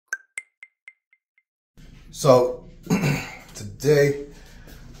So today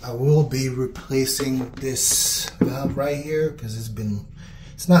I will be replacing this valve right here because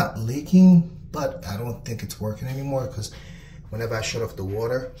it's not leaking, but I don't think it's working anymore because whenever I shut off the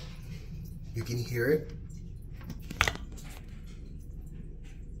water, you can hear it.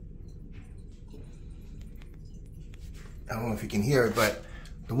 I don't know if you can hear it, but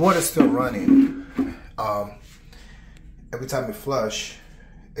the water's still running. Every time you flush,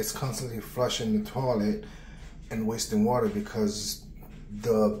 it's constantly flushing the toilet and wasting water because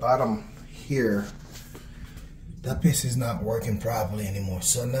the bottom here, that piece is not working properly anymore.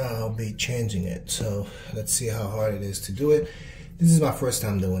 So now I'll be changing it. So let's see how hard it is to do it. This is my first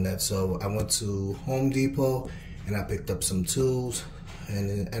time doing that. So I went to Home Depot and I picked up some tools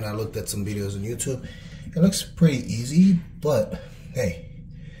and I looked at some videos on YouTube. It looks pretty easy, but hey,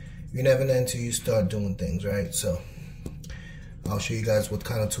 you never know until you start doing things, right? So I'll show you guys what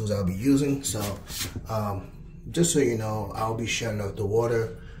kind of tools I'll be using. So just so you know, I'll be shutting off the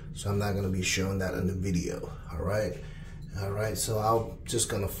water, so I'm not gonna be showing that in the video. All right, so I'm just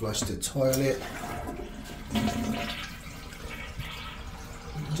gonna flush the toilet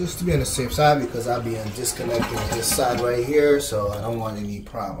just to be on the safe side because I'll be disconnecting this side right here, so I don't want any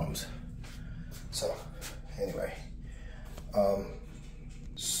problems. So anyway,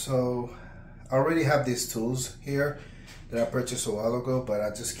 so I already have these tools here that I purchased a while ago, but I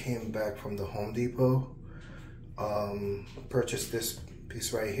just came back from the Home Depot. Purchased this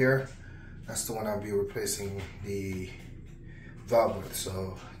piece right here. That's the one I'll be replacing the valve with.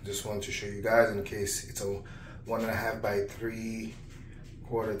 So just wanted to show you guys in case it's a 1.5 by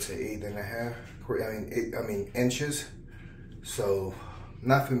 3/4 to 8.5 inches. So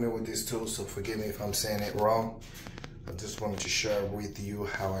not familiar with this tool, so forgive me if I'm saying it wrong. I just wanted to share with you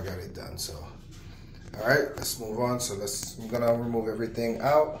how I got it done. So all right, let's move on. So I'm gonna remove everything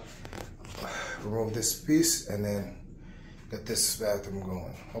out, remove this piece, and then get this bathroom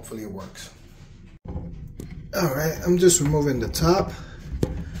going. Hopefully it works. All right, I'm just removing the top.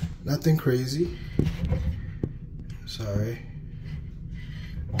 Nothing crazy. Sorry.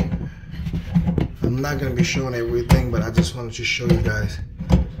 I'm not gonna be showing everything, but I just wanted to show you guys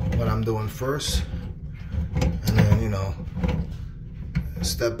what I'm doing first. And then, you know,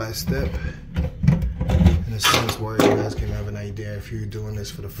 step by step. In a sense where you guys can have an idea if you're doing this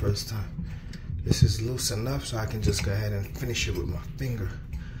for the first time. This is loose enough so I can just go ahead and finish it with my finger.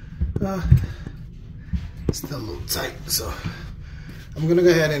 It's still a little tight, so I'm gonna go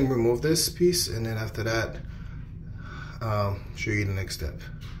ahead and remove this piece, and then after that, show you the next step.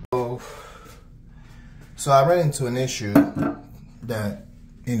 So I ran into an issue that,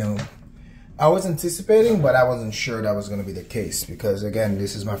 you know, I was anticipating, but I wasn't sure that was gonna be the case because again,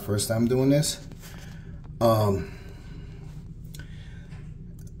 this is my first time doing this.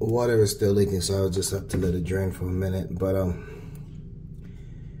 Water is still leaking, so I'll just have to let it drain for a minute. But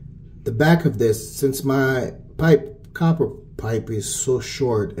the back of this, since my copper pipe is so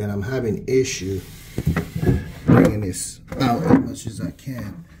short and I'm having issue bringing this out as much as I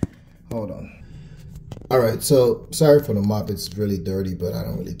can. Hold on. All right, so sorry for the mop. It's really dirty, but I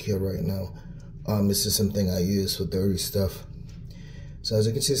don't really care right now. This is something I use for dirty stuff. So as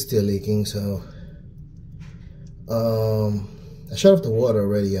you can see, it's still leaking. So I shut off the water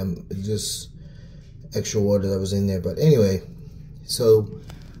already. Just extra water that was in there. But anyway, so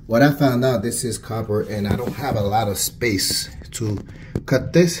what I found out, this is copper and I don't have a lot of space to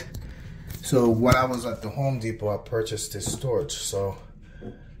cut this. So when I was at the Home Depot, I purchased this storage. So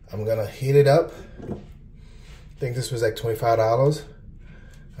I'm gonna heat it up. I think this was like $25.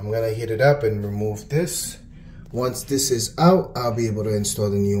 I'm gonna heat it up and remove this. Once this is out, I'll be able to install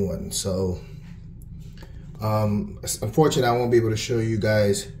the new one. So unfortunately, I won't be able to show you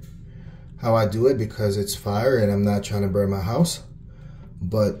guys how I do it because it's fire and I'm not trying to burn my house,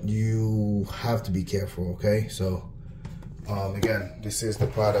 but you have to be careful, okay? So again, this is the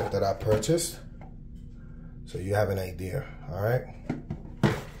product that I purchased, so you have an idea. All right,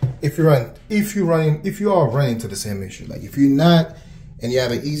 if you are running into the same issue, like if you're not and you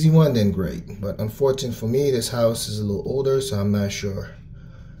have an easy one, then great. But unfortunately for me, this house is a little older, so I'm not sure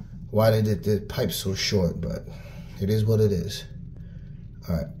why they did the pipe so short, but it is what it is.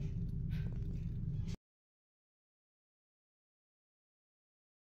 All right.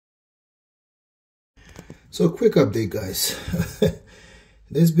 So quick update, guys.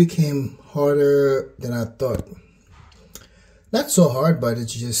 This became harder than I thought. Not so hard, but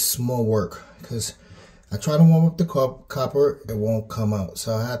it's just more work because I try to warm up the copper, it won't come out.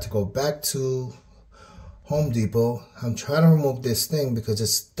 So I had to go back to Home Depot. I'm trying to remove this thing because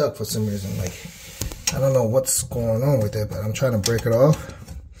it's stuck for some reason. Like, I don't know what's going on with it, but I'm trying to break it off.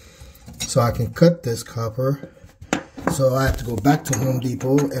 so I can cut this copper. So I have to go back to Home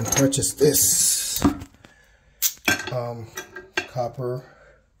Depot and purchase this copper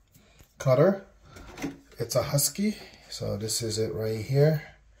cutter. It's a Husky, so this is it right here.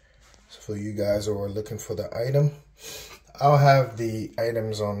 So for you guys who are looking for the item, I'll have the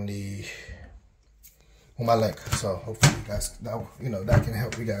items on my link. So hopefully you guys, that can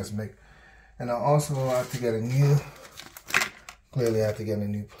help you guys make. And I also have to get a new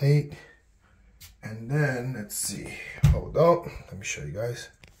plate. And then let's see, hold on, let me show you guys.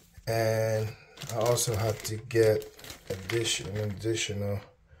 And I also have to get an additional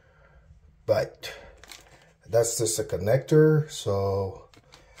bite. That's just a connector. So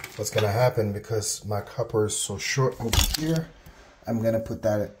what's gonna happen, because my copper is so short over here, I'm gonna put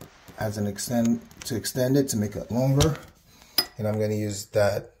that as an extend it to make it longer. And I'm gonna use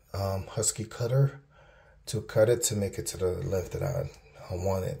that Husky cutter to cut it to make it to the length that I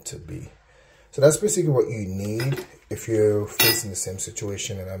want it to be. So that's basically what you need if you're facing the same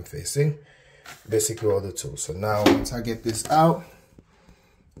situation that I'm facing. Basically all the tools. So now once I get this out,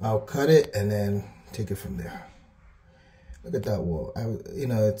 I'll cut it and then take it from there. Look at that wall.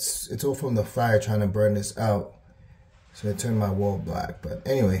 It's all from the fire trying to burn this out. So I turned my wall black. But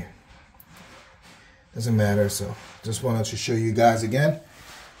anyway, doesn't matter. So just wanted to show you guys again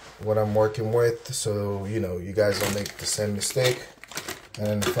what I'm working with, so you guys don't make the same mistake. And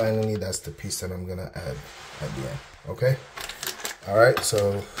then finally, that's the piece that I'm gonna add at the end. Okay, all right,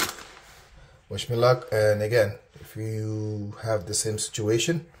 so wish me luck. And again, if you have the same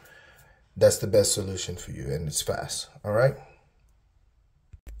situation, that's the best solution for you, and it's fast. All right,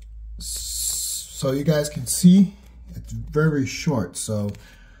 so you guys can see it's very short. So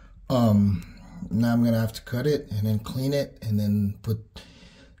now I'm gonna have to cut it and then clean it and then put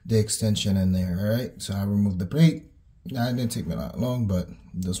the extension in there. All right, so I removed the plate. Now it didn't take me that long, but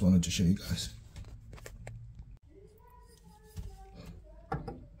just wanted to show you guys.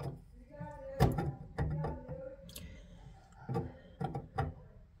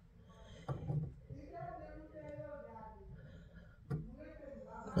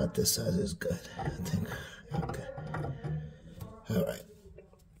 About this size is good, I think. Okay. All right,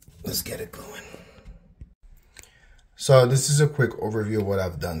 let's get it going. So this is a quick overview of what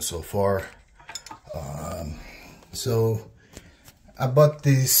I've done so far. So I bought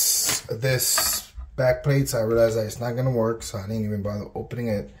this back plates. I realized that it's not gonna work, so I didn't even bother opening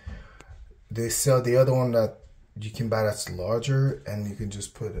it. They sell the other one that you can buy that's larger, and you can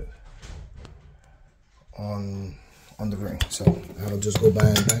just put it on the ring. So I'll just go buy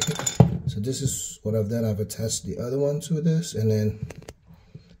and back it. So this is what I've done. I've attached the other one to this, and then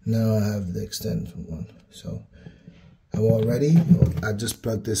now I have the extended one. So I'm all ready. I just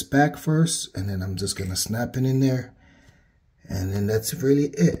plug this back first, and then I'm just gonna snap it in there, and then that's really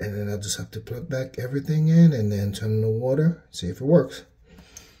it. And then I just have to plug back everything in, and then turn on the water, see if it works.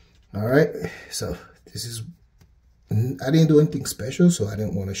 All right, so this is, I didn't do anything special, so I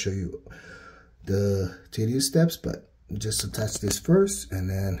didn't want to show you the tedious steps, but just attach this first, and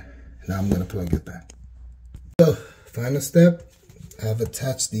then now I'm gonna plug it back. So final step, I've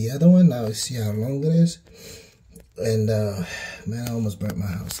attached the other one. Now you see how long it is. And man, I almost burnt my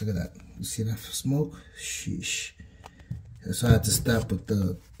house. Look at that. You see that smoke? Sheesh. So I had to stop with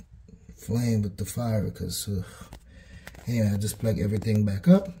the flame, with the fire, because anyway, I just plug everything back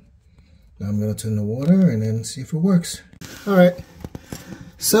up. Now I'm gonna turn the water and then see if it works. All right,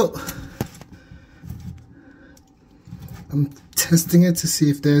 so I'm testing it to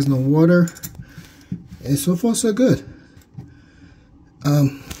see if there's no water, and so far so good.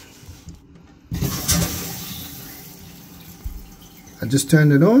 I just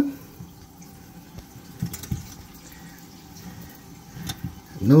turned it on.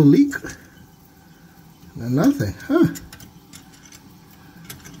 No leak. No nothing. Huh.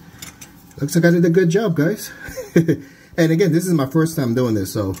 Looks like I did a good job, guys. And again, this is my first time doing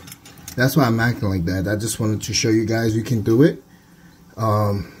this, so that's why I'm acting like that. I just wanted to show you guys you can do it.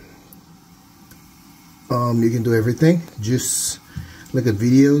 You can do everything. Just look at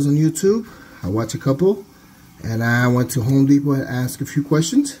videos on YouTube. I watch a couple. And I went to Home Depot and asked a few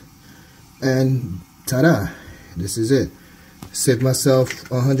questions, and ta-da, this is it. Saved myself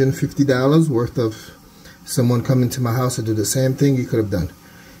 $150 worth of someone coming to my house to do the same thing you could have done.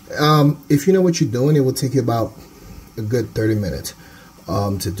 If you know what you're doing, it will take you about a good 30 minutes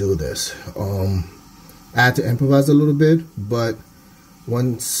to do this. I had to improvise a little bit, but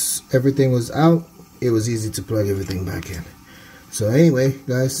once everything was out, it was easy to plug everything back in. So anyway,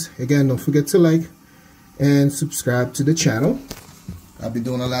 guys, again, don't forget to like and subscribe to the channel. I'll be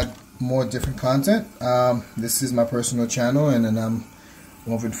doing a lot more different content. This is my personal channel, and then I'm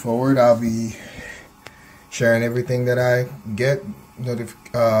moving forward, I'll be sharing everything that I get,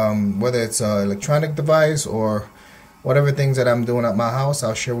 whether it's an electronic device or whatever things that I'm doing at my house.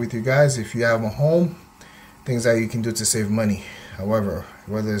 I'll share with you guys. If you have a home, things that you can do to save money. However,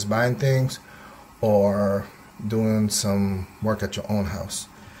 whether it's buying things or doing some work at your own house.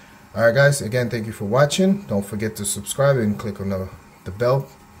 Alright guys, again, thank you for watching. Don't forget to subscribe and click on the bell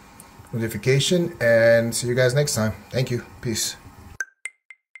notification, and see you guys next time. Thank you. Peace.